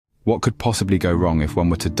What could possibly go wrong if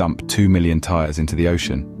one were to dump 2 million tires into the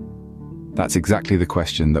ocean? That's exactly the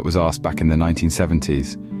question that was asked back in the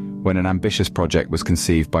 1970s, when an ambitious project was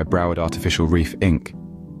conceived by Broward Artificial Reef Inc.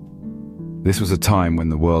 This was a time when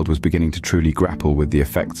the world was beginning to truly grapple with the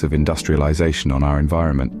effects of industrialization on our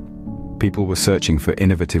environment. People were searching for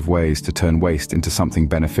innovative ways to turn waste into something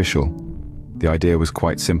beneficial. The idea was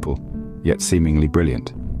quite simple, yet seemingly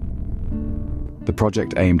brilliant. The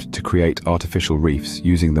project aimed to create artificial reefs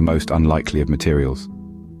using the most unlikely of materials: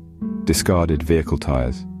 discarded vehicle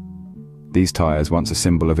tires. These tires, once a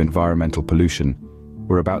symbol of environmental pollution,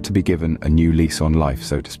 were about to be given a new lease on life,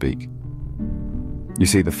 so to speak. You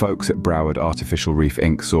see, the folks at Broward Artificial Reef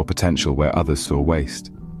Inc. saw potential where others saw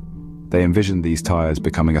waste. They envisioned these tires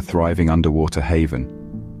becoming a thriving underwater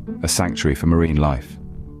haven, a sanctuary for marine life.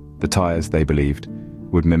 The tires, they believed,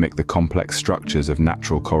 would mimic the complex structures of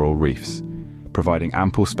natural coral reefs, providing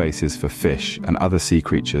ample spaces for fish and other sea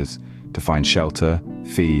creatures to find shelter,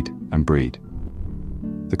 feed, and breed.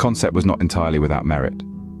 The concept was not entirely without merit.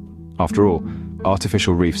 After all,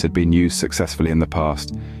 artificial reefs had been used successfully in the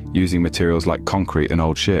past, using materials like concrete and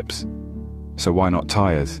old ships. So why not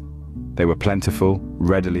tires? They were plentiful,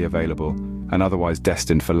 readily available, and otherwise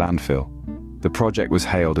destined for landfill. The project was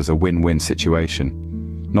hailed as a win-win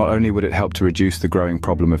situation. Not only would it help to reduce the growing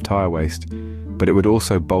problem of tire waste, but it would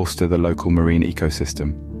also bolster the local marine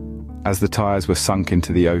ecosystem. As the tires were sunk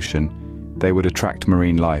into the ocean, they would attract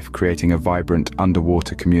marine life, creating a vibrant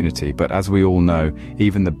underwater community. But as we all know,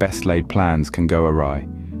 even the best-laid plans can go awry.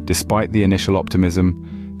 Despite the initial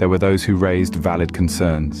optimism, there were those who raised valid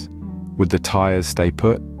concerns. Would the tires stay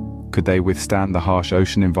put? Could they withstand the harsh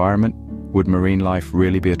ocean environment? Would marine life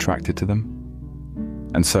really be attracted to them?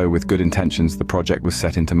 And so, with good intentions, the project was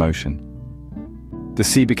set into motion. The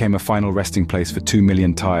sea became a final resting place for 2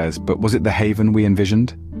 million tires, but was it the haven we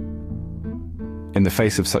envisioned? In the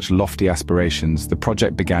face of such lofty aspirations, the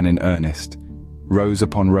project began in earnest. Rows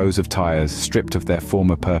upon rows of tires, stripped of their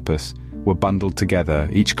former purpose, were bundled together,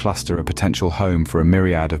 each cluster a potential home for a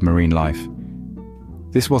myriad of marine life.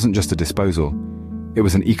 This wasn't just a disposal. It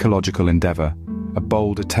was an ecological endeavor, a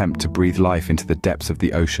bold attempt to breathe life into the depths of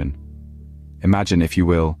the ocean. Imagine, if you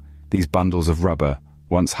will, these bundles of rubber,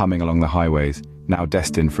 once humming along the highways, now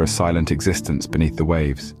destined for a silent existence beneath the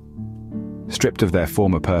waves. Stripped of their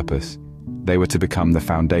former purpose, they were to become the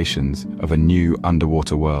foundations of a new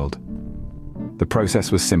underwater world. The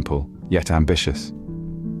process was simple, yet ambitious.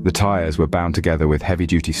 The tires were bound together with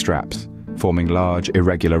heavy-duty straps, forming large,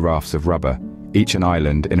 irregular rafts of rubber, each an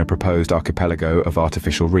island in a proposed archipelago of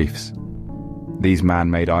artificial reefs. These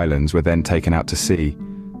man-made islands were then taken out to sea,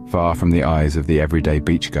 far from the eyes of the everyday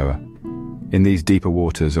beachgoer. In these deeper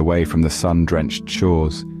waters, away from the sun-drenched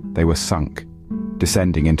shores, they were sunk,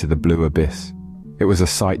 descending into the blue abyss. It was a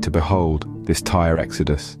sight to behold, this tire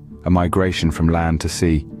exodus, a migration from land to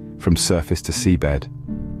sea, from surface to seabed.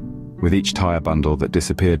 With each tire bundle that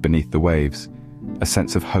disappeared beneath the waves, a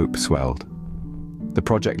sense of hope swelled. The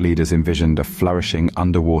project leaders envisioned a flourishing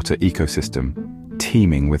underwater ecosystem,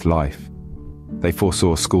 teeming with life. They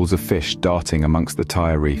foresaw schools of fish darting amongst the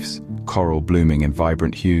tire reefs, coral blooming in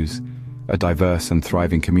vibrant hues, a diverse and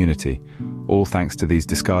thriving community, all thanks to these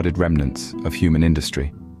discarded remnants of human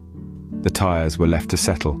industry. The tires were left to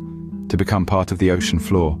settle, to become part of the ocean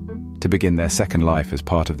floor, to begin their second life as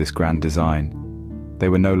part of this grand design. They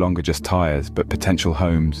were no longer just tires, but potential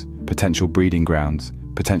homes, potential breeding grounds,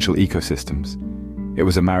 potential ecosystems. It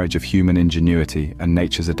was a marriage of human ingenuity and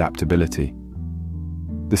nature's adaptability.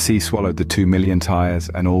 The sea swallowed the 2 million tires,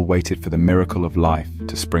 and all waited for the miracle of life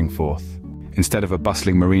to spring forth. Instead of a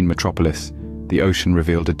bustling marine metropolis, the ocean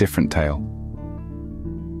revealed a different tale.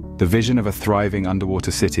 The vision of a thriving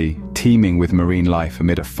underwater city, teeming with marine life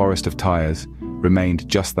amid a forest of tires, remained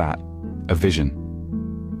just that, a vision.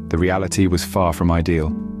 The reality was far from ideal.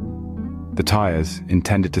 The tires,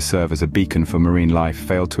 intended to serve as a beacon for marine life,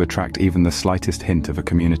 failed to attract even the slightest hint of a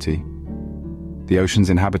community. The ocean's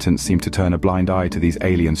inhabitants seemed to turn a blind eye to these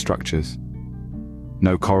alien structures.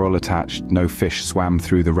 No coral attached, no fish swam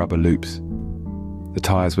through the rubber loops. The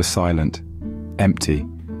tires were silent, empty,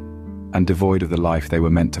 and devoid of the life they were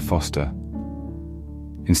meant to foster.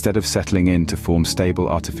 Instead of settling in to form stable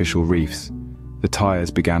artificial reefs, the tires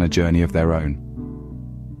began a journey of their own.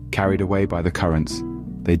 Carried away by the currents,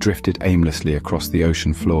 they drifted aimlessly across the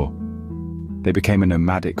ocean floor. They became a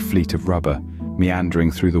nomadic fleet of rubber, meandering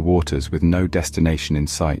through the waters with no destination in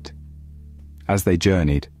sight. As they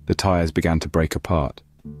journeyed, the tires began to break apart.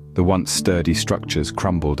 The once sturdy structures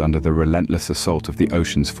crumbled under the relentless assault of the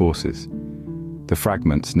ocean's forces. The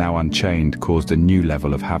fragments, now unchained, caused a new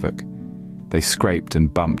level of havoc. They scraped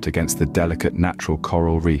and bumped against the delicate natural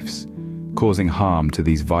coral reefs, causing harm to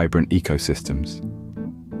these vibrant ecosystems.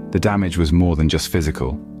 The damage was more than just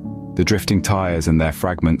physical. The drifting tires and their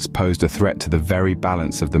fragments posed a threat to the very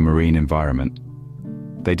balance of the marine environment.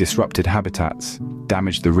 They disrupted habitats,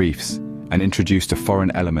 damaged the reefs, and introduced a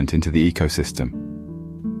foreign element into the ecosystem.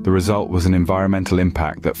 The result was an environmental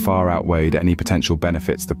impact that far outweighed any potential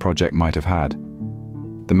benefits the project might have had.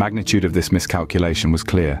 The magnitude of this miscalculation was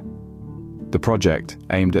clear. The project,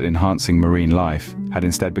 aimed at enhancing marine life, had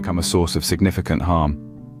instead become a source of significant harm.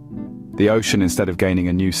 The ocean, instead of gaining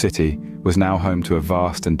a new city, was now home to a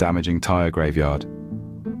vast and damaging tire graveyard.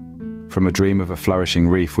 From a dream of a flourishing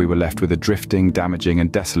reef, we were left with a drifting, damaging,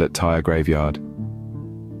 and desolate tire graveyard.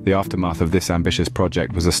 The aftermath of this ambitious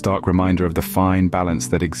project was a stark reminder of the fine balance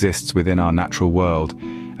that exists within our natural world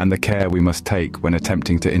and the care we must take when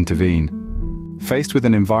attempting to intervene. Faced with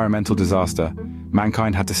an environmental disaster,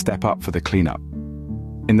 mankind had to step up for the cleanup.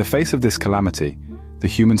 In the face of this calamity, the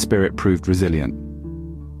human spirit proved resilient.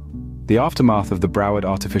 The aftermath of the Broward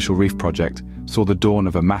Artificial Reef project saw the dawn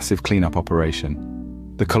of a massive cleanup operation.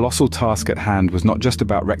 The colossal task at hand was not just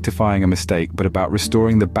about rectifying a mistake, but about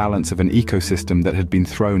restoring the balance of an ecosystem that had been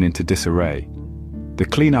thrown into disarray. The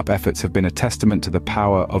cleanup efforts have been a testament to the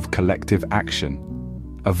power of collective action.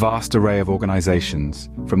 A vast array of organizations,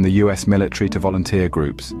 from the US military to volunteer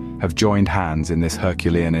groups, have joined hands in this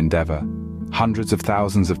Herculean endeavor. Hundreds of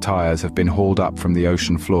thousands of tires have been hauled up from the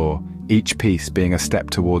ocean floor, each piece being a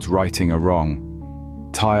step towards righting a wrong.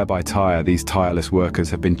 Tire by tire, these tireless workers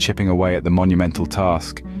have been chipping away at the monumental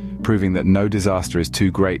task, proving that no disaster is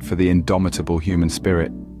too great for the indomitable human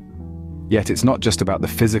spirit. Yet it's not just about the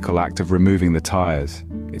physical act of removing the tires.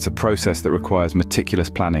 It's a process that requires meticulous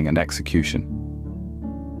planning and execution.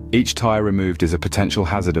 Each tire removed is a potential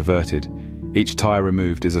hazard averted. Each tire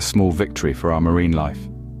removed is a small victory for our marine life.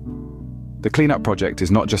 The cleanup project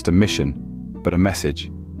is not just a mission, but a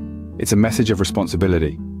message. It's a message of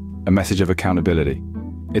responsibility, a message of accountability.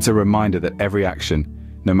 It's a reminder that every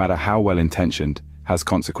action, no matter how well-intentioned, has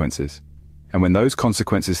consequences. And when those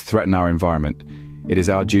consequences threaten our environment, it is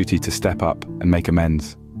our duty to step up and make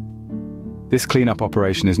amends. This cleanup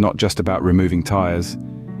operation is not just about removing tires.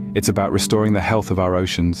 It's about restoring the health of our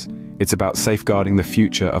oceans. It's about safeguarding the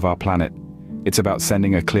future of our planet. It's about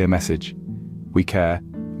sending a clear message. We care,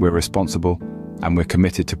 we're responsible, and we're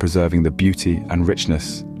committed to preserving the beauty and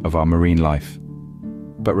richness of our marine life.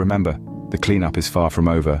 But remember, the cleanup is far from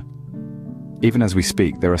over. Even as we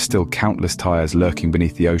speak, there are still countless tires lurking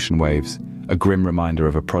beneath the ocean waves, a grim reminder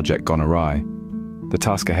of a project gone awry. The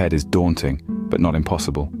task ahead is daunting, but not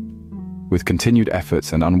impossible. With continued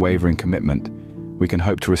efforts and unwavering commitment, we can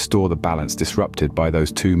hope to restore the balance disrupted by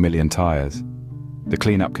those 2 million tires. The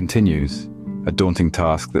cleanup continues, a daunting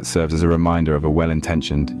task that serves as a reminder of a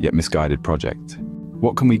well-intentioned yet misguided project.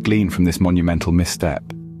 What can we glean from this monumental misstep?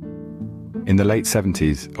 In the late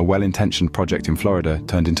 70s, a well-intentioned project in Florida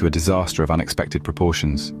turned into a disaster of unexpected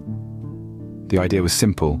proportions. The idea was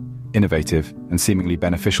simple, innovative, and seemingly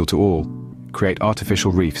beneficial to all: create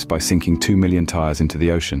artificial reefs by sinking 2 million tires into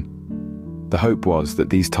the ocean. The hope was that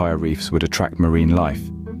these tire reefs would attract marine life,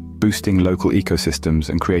 boosting local ecosystems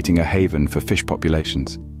and creating a haven for fish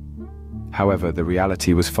populations. However, the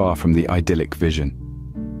reality was far from the idyllic vision.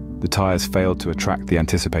 The tires failed to attract the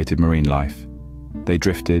anticipated marine life. They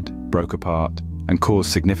drifted, broke apart, and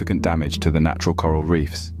caused significant damage to the natural coral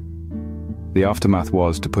reefs. The aftermath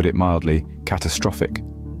was, to put it mildly, catastrophic.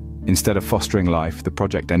 Instead of fostering life, the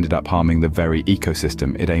project ended up harming the very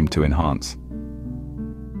ecosystem it aimed to enhance.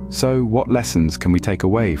 So, what lessons can we take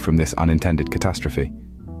away from this unintended catastrophe?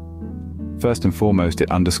 First and foremost,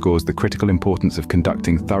 it underscores the critical importance of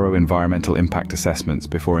conducting thorough environmental impact assessments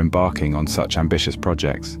before embarking on such ambitious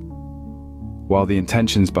projects. While the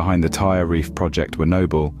intentions behind the Tire Reef project were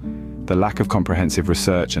noble, the lack of comprehensive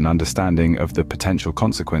research and understanding of the potential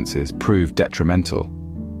consequences proved detrimental.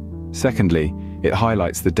 Secondly, it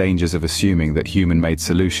highlights the dangers of assuming that human-made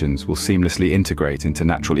solutions will seamlessly integrate into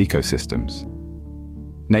natural ecosystems.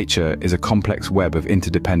 Nature is a complex web of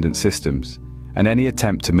interdependent systems, and any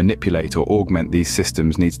attempt to manipulate or augment these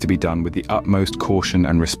systems needs to be done with the utmost caution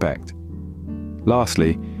and respect.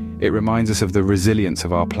 Lastly, it reminds us of the resilience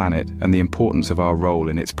of our planet and the importance of our role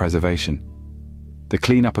in its preservation. The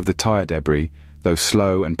cleanup of the tire debris, though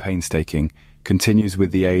slow and painstaking, continues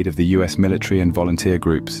with the aid of the US military and volunteer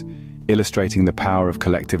groups, illustrating the power of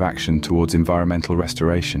collective action towards environmental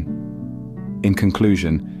restoration. In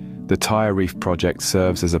conclusion, the Tire Reef project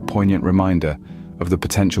serves as a poignant reminder of the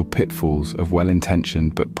potential pitfalls of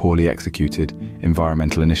well-intentioned but poorly executed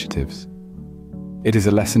environmental initiatives. It is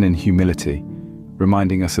a lesson in humility,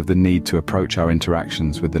 reminding us of the need to approach our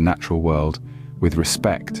interactions with the natural world with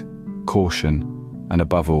respect, caution, and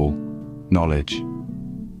above all, knowledge.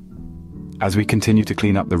 As we continue to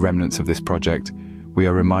clean up the remnants of this project, we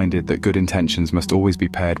are reminded that good intentions must always be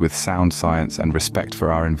paired with sound science and respect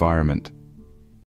for our environment.